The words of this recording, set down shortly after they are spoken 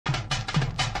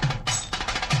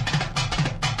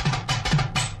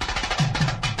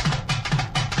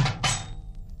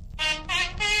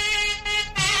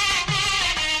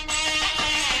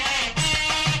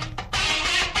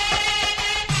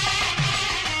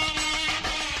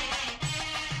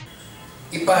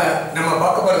இப்போ நம்ம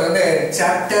பார்க்க போகிறது வந்து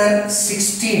சாப்டர்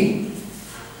 16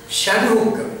 ஷன்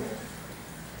ஹூக்.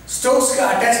 ஸ்டோக்ஸ்க்கு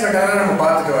அட்டாச்மெண்ட்டாக நம்ம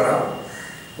பார்த்துட்டு வரோம்.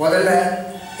 முதல்ல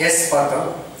எஸ் பார்த்தோம்,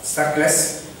 சர்க்லஸ்,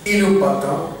 டி லூப்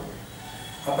பார்த்தோம்,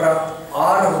 அப்புறம்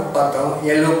ஆர் ஹூக் பார்த்தோம்,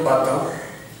 எல் ஹூக் பார்த்தோம்,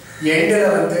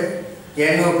 எண்டில் வந்து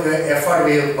என் ஹூக்கு, எஃப்ஆர்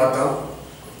வி ஹூக் பார்த்தோம்.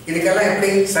 இதுக்கெல்லாம்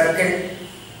எப்படி circle,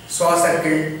 ஸ்வா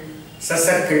circle,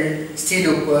 circle, steel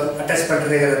hook attach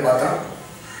பண்ணுறதுங்கிறத பார்த்தோம்.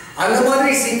 அந்த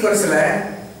மாதிரி சீக்வன்ஸில்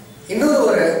இன்னொரு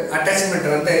ஒரு அட்டாச்மெண்ட்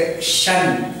வந்து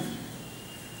ஷன்.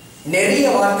 நிறைய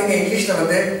வார்த்தைங்க இங்கிலீஷில்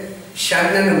வந்து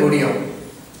ஷன்னு முடியும்.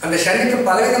 அந்த ஷன்னுக்கு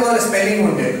பலவிதமான ஸ்பெல்லிங்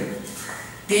உண்டு.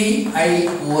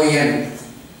 TION,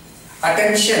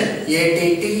 attention,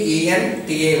 ATTEN,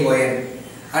 TAON,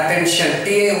 attention,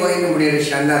 TAON முடிகிற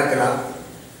ஷன்னாக இருக்கலாம்.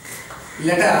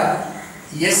 இல்லட்டா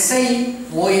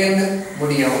SION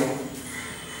முடியும்,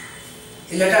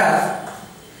 இல்லட்டா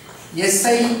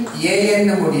SIAN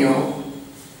முடியும்,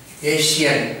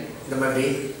 ஏஷியன் இந்த மாதிரி.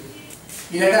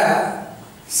 இல்லட்டா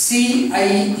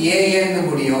CIAN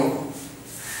முடியும்,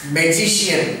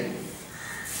 magician.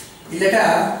 இல்லட்டா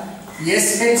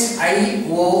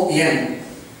SHION,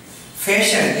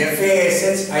 fashion,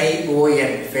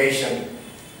 FASHION, fashion.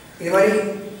 இது மாதிரி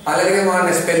பலவிதமான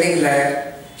ஸ்பெல்லிங்கில்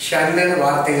ஷன்னு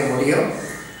வார்த்தைங்க முடியும்.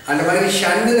 அந்த மாதிரி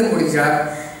ஷன்னு முடிஞ்சா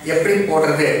எப்படி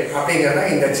போடுறது அப்படிங்கிறத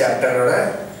இந்த சாப்டரோட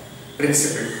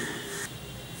principle.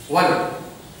 1.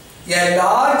 A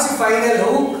large final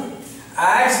hook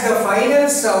adds the final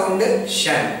sound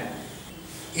shan.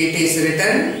 It is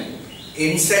written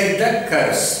inside the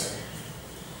curves.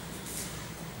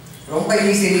 ரொம்ப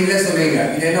ஈஸி, நீங்களே சொல்லுவீங்க.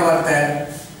 இது என்ன வார்த்தை?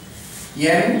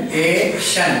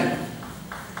 NATION,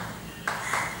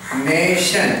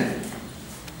 nation.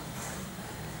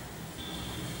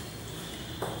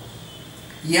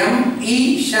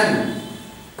 METION,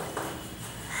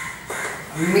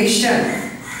 mission.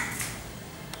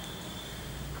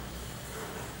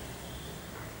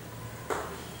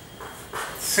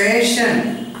 Fashion.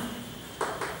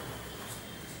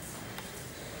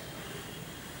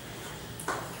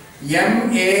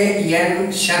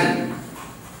 MANSHN,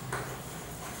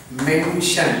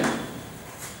 mention.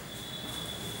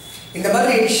 இந்த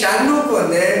மாதிரி ஷன்னுக்கு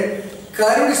வந்து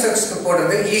கர்வ்டு ஸ்ட்ரோக்ஸ்க்கு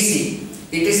போடுறது easy.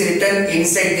 It is written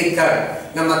inside the curve.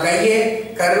 நம்ம கையை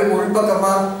கர்வ்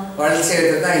உள்பக்கமா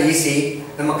வளைச்சது தான் ஈஸி,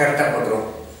 நம்ம கரெக்டாக போடுறோம்.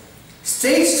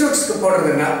 ஸ்ட்ரெயிட் ஸ்ட்ரோக்ஸ்க்கு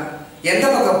போடுறதுன்னா எந்த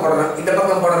பக்கம் போடணும்? இந்த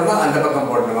பக்கம் போடணுமா, அந்த பக்கம்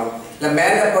போடணுமா, இல்லை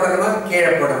மேலே போடணுமா,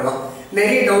 கீழே போடணுமா,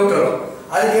 நிறைய டவுட் வரும்.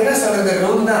 அதுக்கு என்ன சொல்றது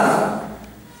ரூல்னா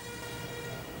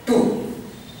 2.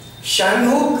 Shun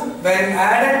hook when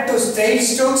added to straight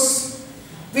strokes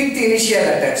with initial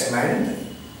attachment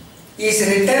is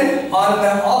written on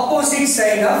the opposite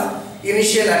side of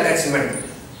initial attachment.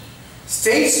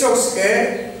 Straight strokes க்கு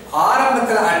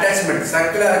ஆரம்பத்தில் அட்டாச்மெண்ட்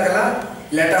சர்க்கிளாக இருக்கலாம்,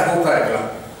 இல்லாட்டா ஹூக்காக இருக்கலாம்.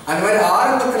 அந்த மாதிரி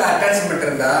ஆரம்பத்தில் அட்டாச்மெண்ட்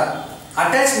இருந்தால்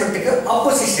அட்டாச்மெண்ட்டுக்கு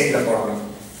ஆப்போசிட் சைடில் போடணும்.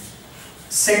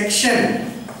 செக்ஷன்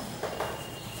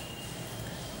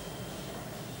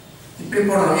இப்படி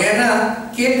போடணும். ஏன்னா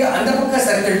கீழே அந்த பக்கம்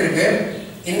சர்க்கிள் இருக்கு,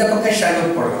 இந்த பக்கம்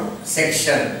ஷன் போடணும்.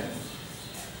 செக்ஷன்.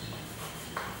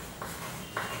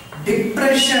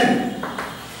 Depression,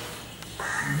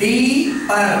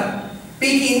 deeper.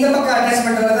 பிக்கு இந்த பக்கம்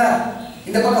அட்டாச்மெண்ட் வருதா,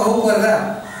 இந்த பக்கம் ஹூக் வருதா,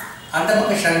 அந்த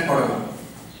பக்கம் ஷன் போடணும்.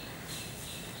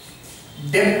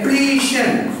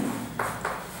 டெப்ளீஷன்,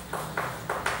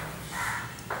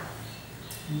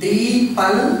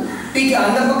 டீப்பல். பிக்கு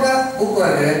அந்த பக்கம் ஹூக்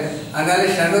வருது, அதனால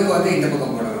ஷன்னுக்கு வந்து இந்த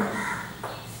பக்கம் போடணும்.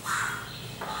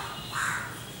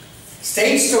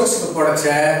 ஸ்ட்ரெயிட் ஸ்ட்ரோக்ஸ்க்கு போடச்ச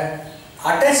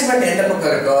அட்டாச்மெண்ட் எந்த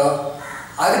பக்கம் இருக்கோ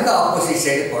அதுக்கு ஆப்போசிட்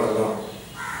சைடு போடணும்.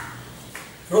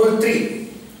 Rule 3.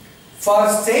 For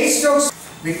straight strokes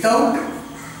without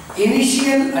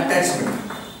initial attachment,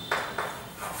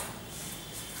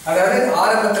 அதாவது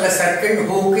ஆரம்பத்தில் சர்க்கிள்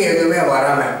ஹூக்கு எதுவுமே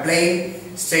வராம plain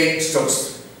straight strokes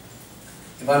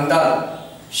வந்தால்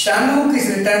ஷன் hook is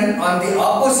written on the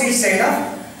opposite side of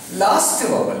last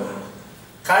vowel.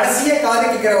 கடைசியா காது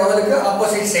கேட்கிற வவலுக்கு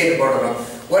ஆப்போசிட் சைடு போடணும்.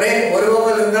 ஒரே ஒரு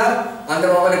வவல் இருந்தா அந்த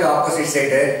வவலுக்கு ஆப்போசிட்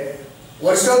சைடு.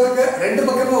 ஒரு ஸ்ட்ரோக்குக்கு ரெண்டு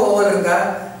பக்கமும் வவல் இருந்தா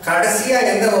கடைசியா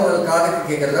எந்த வவல் காதுக்கு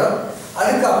கேட்கிறதோ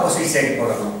அதுக்கு ஆப்போசிட் சைடு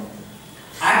போடணும்.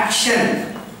 ஆக்ஷன்,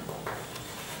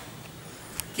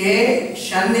 கே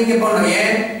ஷன் இங்க போடணும்.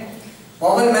 ஏன்?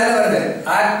 வவல் மேல வருது,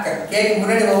 கேக்கு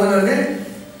முன்னாடி வவல் வருது,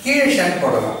 கீழே ஷன்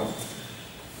போடணும்.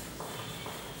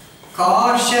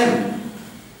 காஷன்,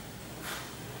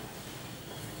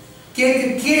 கேக்கு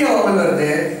கீழே வவல்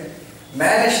வருது,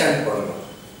 மேலே ஷன் போடணும்.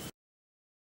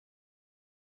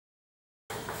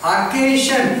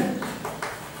 அக்கேஷன்,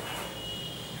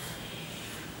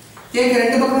 கேக்கு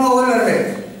ரெண்டு பக்கமும் வவல் வருது,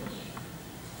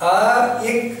 அ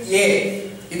இக் ஏ.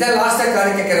 இதான் லாஸ்டா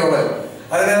காது கேட்கிற வவல்.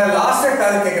 அதனால லாஸ்ட்ல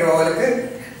காது கேட்கிற வவலுக்கு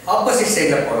ஆப்போசிட்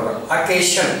சைடுல போடணும்.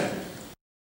 அக்கேஷன்.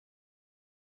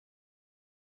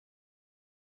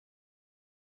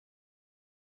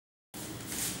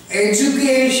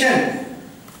 எஜுகேஷன்.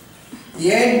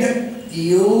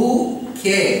 ED-UK.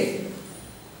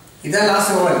 இதான்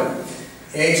லாஸ்ட் வவல்.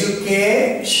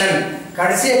 எஜுகேஷன்.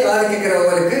 கடைசியா காது கேட்கிற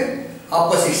வவலுக்கு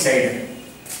ஆப்போசிட் சைடு.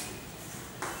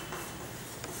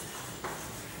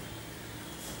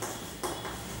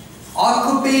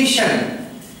 Occupation.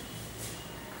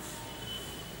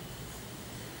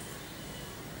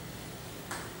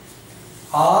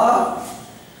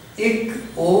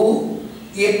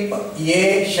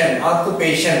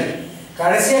 Occupation.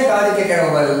 கடைசியா காது கேட்கிற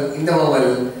வவல் இந்த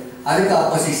வவல், அதுக்கு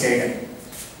ஆப்போசிட் சைடு.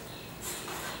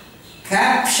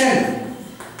 கேப்ஷன்.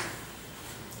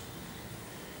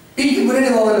 பிக்கு முன்னாடி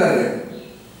வவல் வருது,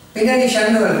 பின்னாடி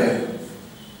ஷன் வருது.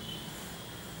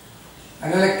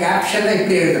 அதனால கேப்ஷன்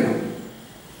இப்படி எழுதணும்.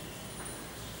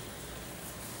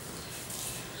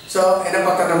 சோ என்ன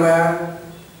பார்க்க, நம்ம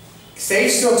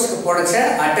சைட் ஸ்ட்ரோக்ஸ்க்கு போடச்ச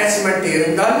அட்டாச்மெண்ட்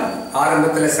இருந்தால்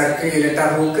ஆரம்பத்துல சர்க்கிள் இல்லட்டா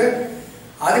ஹூக்,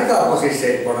 அதுக்கு ஆப்போசிட்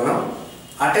சைடு போடணும்.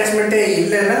 அட்டாச்மெண்ட்டே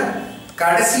இல்லைன்னா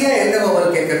கடைசியா எந்த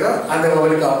வவல் கேட்கிறதோ அந்த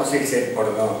வவலுக்கு ஆப்போசிட் சைடு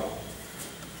போடணும்.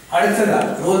 அடுத்ததா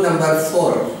rule number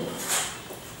 4.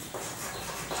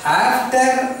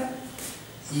 After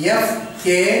FK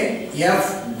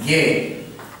FG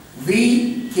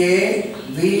VK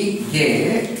VG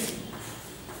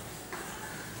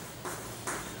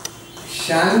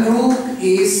Shanuk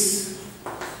is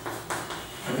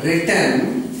written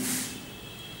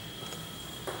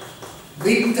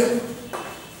with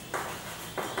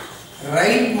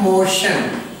right motion.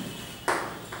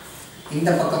 இந்த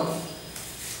பக்கம்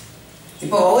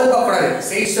இப்போ வவல் பார்க்கக்கூடாது.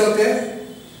 சைட் ஸ்ட்ரோக்கு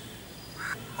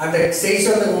அந்த சைட்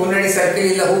ஸ்ட்ரோக்கு முன்னாடி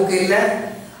சர்க்கிள் இல்ல, ஹூக் இல்ல.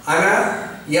 ஆனா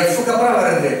F க்கு அப்புறம்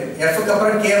வருது. F க்கு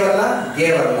அப்புறம் K வரலாம், G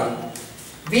வரலாம்.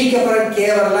 B க்கு அப்புறம் K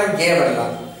வரலாம், G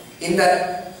வரலாம்.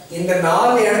 இந்த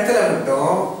 4 இடத்துல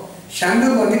மட்டும்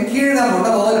ஷன்னுக்கு வந்து கீழே தான் போட்டா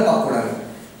வவல் பார்க்க கூடாது.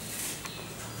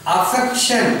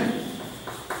 Affection.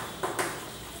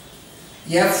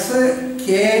 F K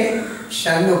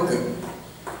ஷன்னுக்கு.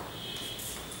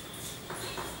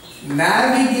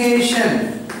 Navigation.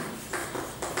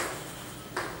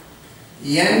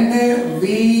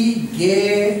 NVGation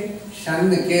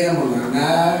கேதம்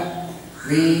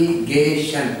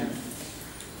navigation.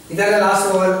 இதெல்லாம் லாஸ்ட்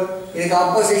வவல். இதுக்கு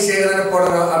ஆப்போசிட் சைடு தான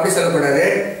போடணும், அப்படி சொல்லக்கூடாது.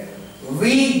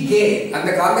 VG அந்த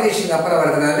காம்பினேஷன் அப்புறம்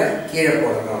வரதுனால கீழே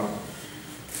போடணும்.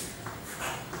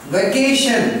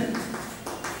 வெகேஷன்.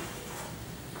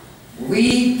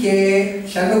 VK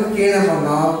ஷன்னுக்கு கேதம்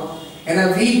பண்ணோம். ஏன்னா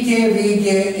VK VG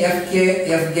FK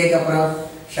FG க்கு அப்புறம்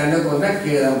ஷன்னுக்கு வந்தா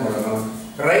கீழே தான் போடணும்,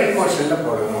 ரைட் போர்ஷன்ல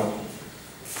போடணும்.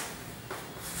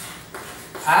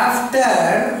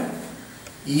 After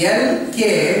LK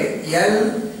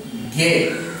LG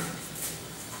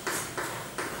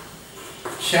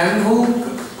Shanuk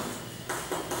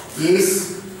is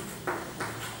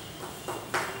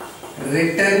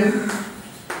written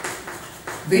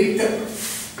with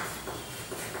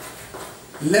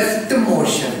left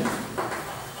motion.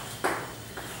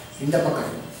 இந்த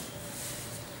பக்கம்.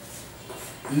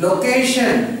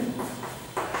 Location.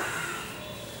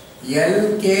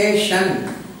 Location.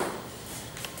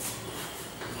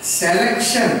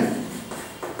 Selection.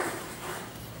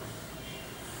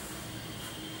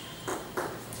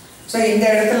 So இந்த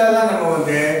இடத்துல எல்லாம் நம்ம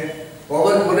வந்து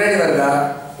ஒவ்வொரு முன்னாடி வருதா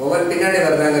ஒவ்வொரு பின்னாடி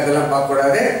வருதாங்கிறதெல்லாம் பார்க்க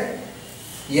கூடாது.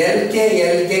 LK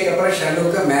LK க்கு அப்புறம்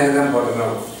ஷன்னுக்கு மேல தான்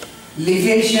போடணும்.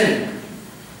 லிகேஷன்.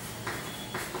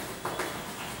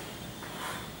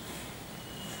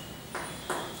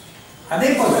 அதே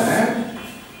போல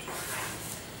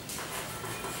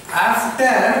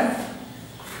after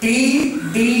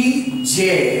TDJ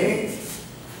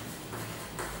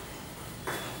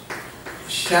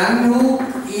Shanuk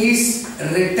is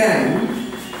written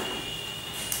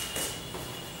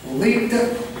with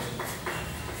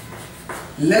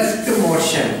left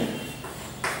motion.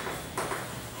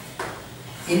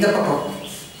 இந்த பக்கம்.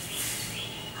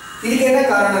 இதுக்கு என்ன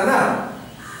காரணம்னா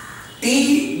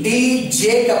TDJ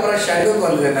க்கு அப்புறம் ஷன்னுக்கு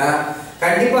வந்ததுன்னா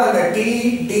கண்டிப்பா அந்த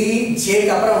TDJ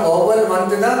க்கு அப்புறம் வவல்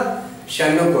வந்துதான்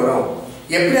ஷன்னுக்கு வரும்.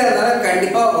 எப்படியா இருந்தாலும்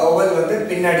கண்டிப்பா வவல் வந்து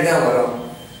பின்னாடி தான் வரும்.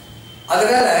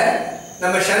 அதனால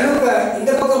நம்ம ஷன்னுக்கு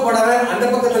இந்த பக்கம் போடாம அந்த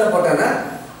பக்கத்துல போட்டோம்னா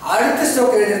அடுத்த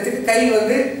ஸ்ட்ரோக் எழுதுறதுக்கு கை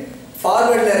வந்து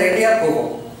ஃபார்வர்ட்ல ரெடியா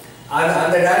போகும்.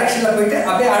 அந்த டைரக்ஷன்ல போயிட்டு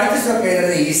அப்படியே அடுத்த ஸ்ட்ரோக்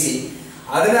எழுதுறது ஈஸி.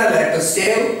 அதனால to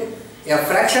save a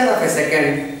fraction of a second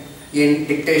in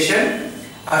dictation,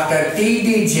 after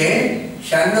TDJ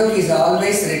Shanuk is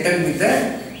always written with the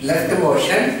left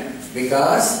motion,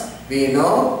 because we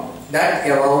know that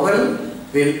a vowel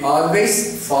will always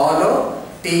follow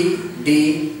T, D,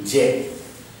 J.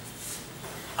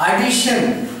 Addition,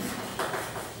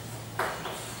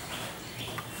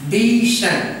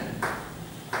 deletion,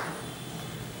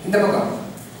 இந்த பக்கம்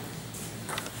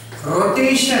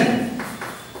rotation,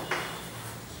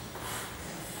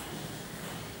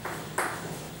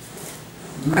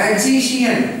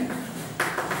 magician,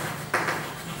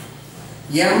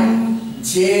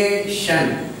 M-J-tion,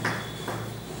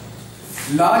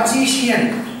 logician,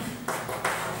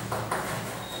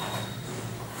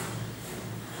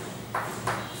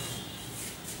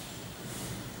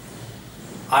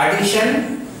 addition,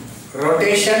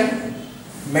 rotation,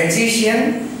 magician,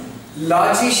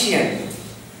 logician,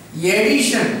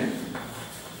 addition.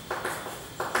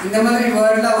 இந்த மாதிரி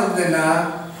வேர்ட்லாம் வந்ததுன்னா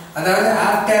அதாவது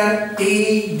after T,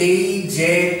 D, J,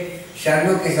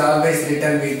 Shanuk is always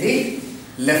written with the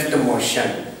left motion.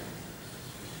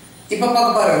 இப்ப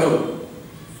பார்க்க பாருங்க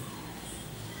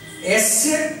S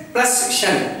plus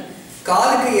shan.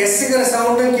 காலுக்கு Sங்கிற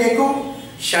சவுண்டும் கேட்கும்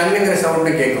ஷன்ங்கிற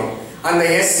சவுண்டும் கேட்கும். அந்த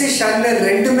S ஷன்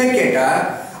ரெண்டுமே கேட்டா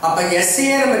அப்ப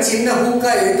S-ஐயே நம்ம சின்ன ஹூக்கா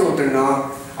எடுத்து விட்டுறோம்.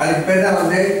 அதுக்கு பேர் தான்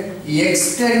வந்து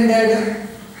extended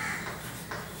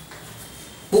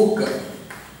hook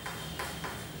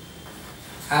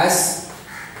as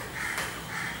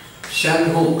shan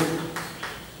hook.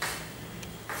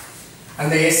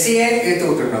 அந்த S-ஐயே எடுத்து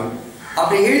விட்டுறோம்.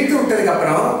 அப்படி இழுத்து விட்டதுக்கு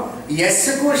அப்புறம்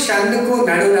S-க்கும் ஷன்னுக்கும்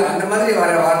நடுவுல அந்த மாதிரி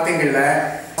வர வார்த்தைகள்ல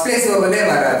ஃபர்ஸ்ட் பிளேஸ் ஓவலே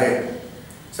வராது.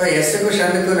 சோ S-க்கும்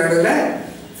ஷன்னுக்கும் நடுவுல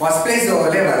ஃபர்ஸ்ட் பிளேஸ்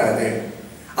ஓவலே வராது.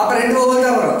 அப்ப ரெண்டு ஓவல்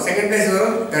தான் வரும். செகண்ட் பிளேஸ்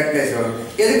வரும், தேர்ட் பிளேஸ் வரும்.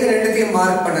 எதுக்கு ரெண்டுத்தையும்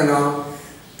மார்க் பண்ணணும்?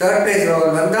 தேர்ட் பிளேஸ்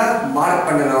ஓவல் வந்தா மார்க்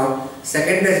பண்ணணும்,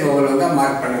 செகண்ட் பிளேஸ் ஓவல் வந்தா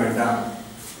மார்க் பண்ண வேண்டாம்.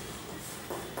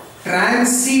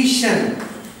 Transition,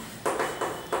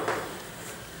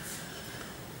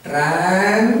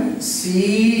 transition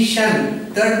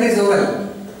third place oval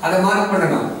அதை மார்க்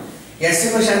பண்ணணும்.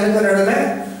 S-க்கும் ஷன்னுக்கும் நடுவுல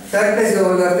தேர்ட் பிளேஸ்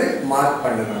ஓவல் வருது, மார்க்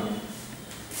பண்ணணும்.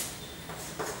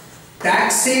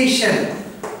 டாக்ஸேஷன்,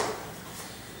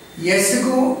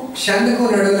 S-க்கும்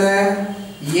ஷன்னுக்கும் நடுவுல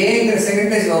ஏங்கிற செகண்ட்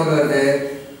பிளேஸ் ஓவல் வருது,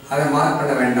 அதை மார்க்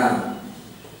பண்ண வேண்டாம்.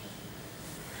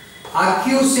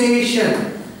 அக்யூசேஷன்,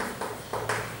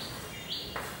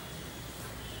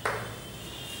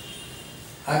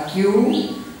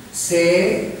 அக்யூசேஷன்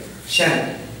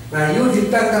நான் யூ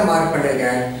ஜிப்டாக் தான் மார்க்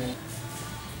பண்ணிருக்கேன்.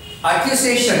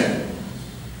 அக்யூசேஷன்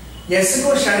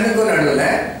S-க்கும் ஷன்னுக்கும் நடுவுல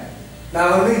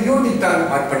நான் வந்து யூ ஜிப்டாக்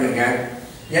மார்க் பண்ணிருக்கேன்.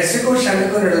 S-க்கும்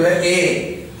ஷன்னுக்கும் நடுவுல A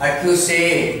அக்யூசே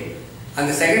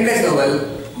அந்த செகண்ட் பிளேஸ் ஓவல்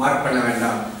மார்க் பண்ண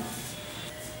வேண்டாம்.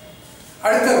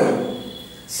 அடுத்த rule,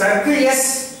 circle S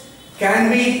can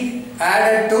be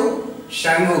added to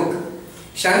shanuk.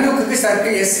 ஷன்னுக்கு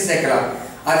circle S சேர்க்கலாம்.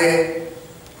 அது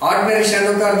ஆர்டினரி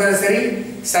ஷன்னுக்கா இருந்தாலும் சரி,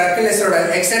 சர்க்கிள் S ஓட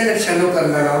எக்ஸ்டெண்டட் ஷன்னுக்கா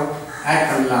இருந்தாலும் ஆட்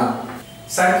பண்ணலாம்.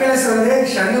 சர்க்கிள் S வந்து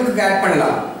ஷன்னுக்கு ஆட்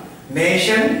பண்ணலாம்.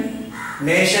 நேஷன்,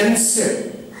 நேஷன்ஸ்,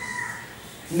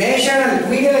 நேஷனல்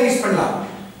மீடியல யூஸ் பண்ணலாம்.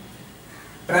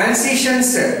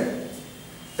 டிரான்சிஷன்ஸ்,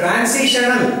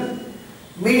 டிரான்சிஷனல்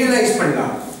மீடியல யூஸ்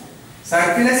பண்ணலாம்.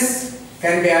 Circle S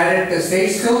can be added to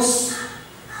stage strokes.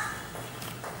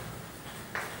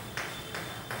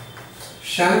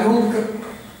 Shanhook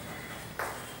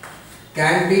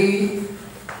can be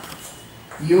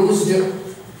used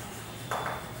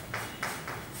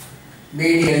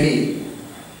medially.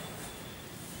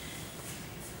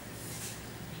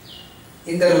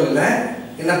 இந்த ரூல்ல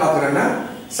என்ன பார்க்கறோம்னா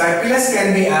circles can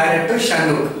be added to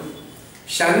shanhook.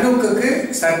 ஷன்னுக்கு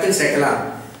circle சேர்க்கலாம்.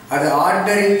 அது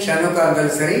ordinary ஷன்னுக்கா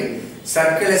இருந்தாலும் சரி,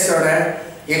 சர்க்கிள்ஸ் ஓட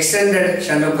எக்ஸ்டெண்டட்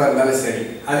ஷன்னுக்கா இருந்தாலும் சரி,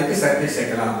 அதுக்கு சர்க்கிள்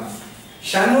சேர்க்கலாம்.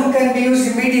 ஷன்னுக் can be used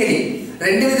immediately.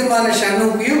 ரெண்டு விதமான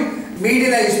ஷன்னுக்கையும்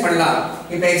மீடியலா யூஸ் பண்ணலாம்.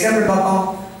 இப்போ எக்ஸாம்பிள் பார்ப்போம்.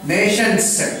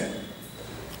 நேஷன்ஸ்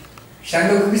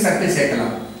ஷன்னுக்கு சர்க்கிள்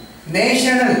சேர்க்கலாம்.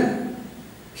 நேஷனல்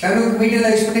ஷன்னுக்கு மீடியலா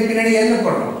யூஸ் பண்ணி பின்னாடி L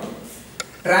போடுறோம்.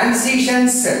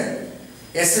 டிரான்சிஷன்ஸ்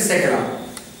S சேர்க்கலாம்.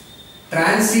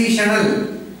 டிரான்சிஷனல்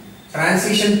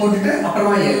transition போட்டுட்டு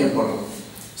அப்புறமா L போடுறோம்.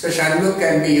 So Shanhook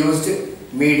can be used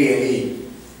medially.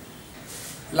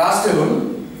 Last rule,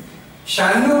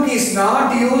 Shanhook is not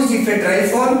used if a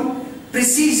triphone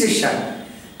precedes shan.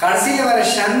 கடைசில வர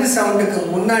shan சவுண்டுக்கு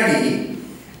முன்னாடி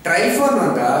triphone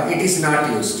வந்தா it is not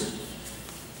used.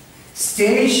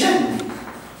 Station,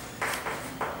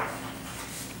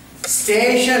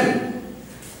 station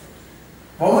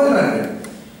vowel வருது,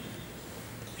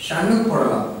 Shanhook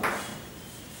போடலாம்.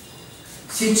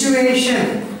 Situation,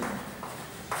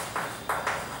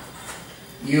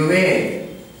 UA,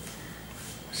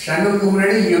 Shanhook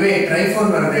முன்னாடி UA triphone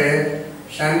வருது,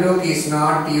 Shanhook is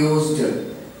not used.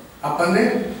 அப்பந்து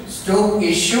stroke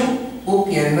issue hook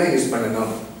என்ன use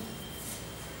பண்ணணும்.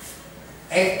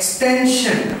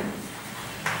 extension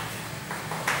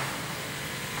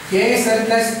K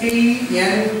surplus T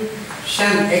N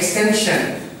shan extension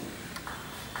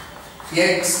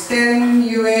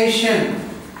extenuation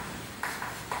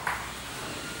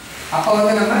அப்ப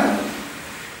வந்து நம்ம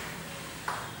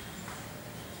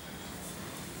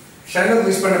ஷன்னுக்கு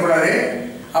யூஸ் பண்ணக்கூடாது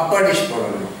அப்பர் டிஷ்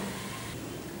போடணும்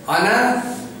ஆனா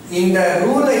இந்த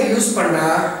ரூலை யூஸ் பண்ணா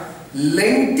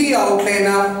லெங்தி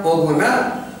அவுட்லைனா போகும்னா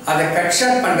அதை கட்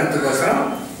ஷார்ட் பண்றதுக்கோசரம்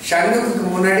ஷன்னுக்கு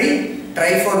முன்னாடி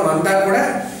ட்ரைஃபோன் வந்தா கூட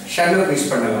ஷன்னுக்கு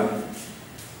யூஸ் பண்ணலாம்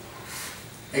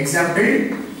example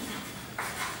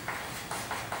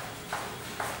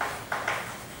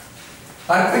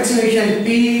perpetuation P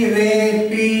Re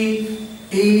P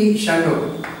T ஷன்னுக்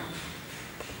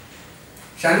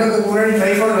ஷன்னுக்கு முன்னாடி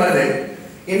ட்ரைஃபோன் வருது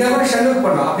இந்த கூட ஷன்னுக்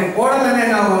பண்ணோம் அப்படி போடலன்னா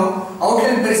என்ன ஆகும்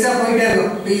அவுட்லைன் பெருசா போயிட்டே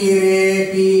இருக்கும் P Re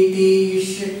P T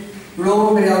இவ்வளோ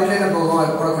பெரிய அவுட்லைன் போகும்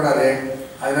அது போடக்கூடாது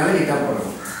அதனால இதான்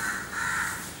போடணும்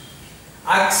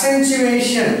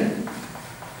accentuation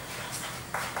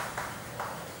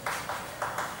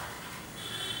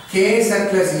K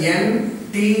surplus N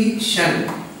T shan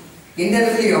in the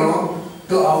video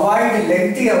to avoid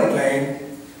lengthy outline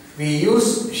we use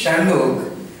shan hook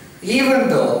even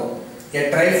though a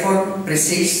triphone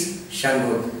precedes shan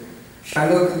hook shan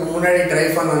hook க்கு முன்னாடி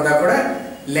triphone வந்தா கூட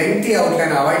lengthy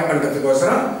outline avoid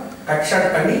பண்றதுக்கோசரம் cut short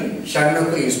பண்ணி shan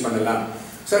hook use பண்ணலாம்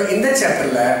so இந்த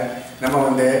சாப்டர்ல நம்ம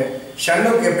வந்து shan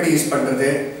hook எப்படி யூஸ் பண்றது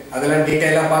அதெல்லாம்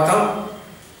டீடைலா பார்த்தோம்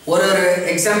ஒரு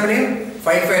எக்ஸாம்பிளையும்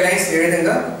 5 லைன்ஸ்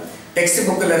எழுதுங்க டெக்ஸ்ட்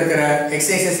புக்ல இருக்கிற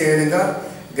எக்ஸர்சைசஸ் எழுதுங்க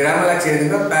கிராமர்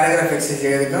எழுதுங்க பேராகிராஃப் எக்ஸர்சைஸ்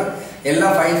எழுதுங்க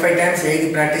எல்லாம் 5 டைம்ஸ் எழுதி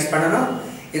பிராக்டிஸ் பண்ணணும்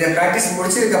இத பிராக்டிஸ்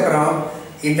முடிச்சதுக்கு அப்புறம்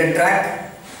இந்த ட்ராக்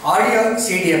ஆடியோ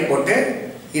சிடியை போட்டு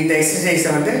இந்த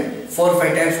எக்ஸர்சைஸை வந்து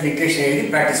 4-5 டைம்ஸ் டிக்டேஷன் எழுதி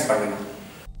பிராக்டிஸ் பண்ணணும்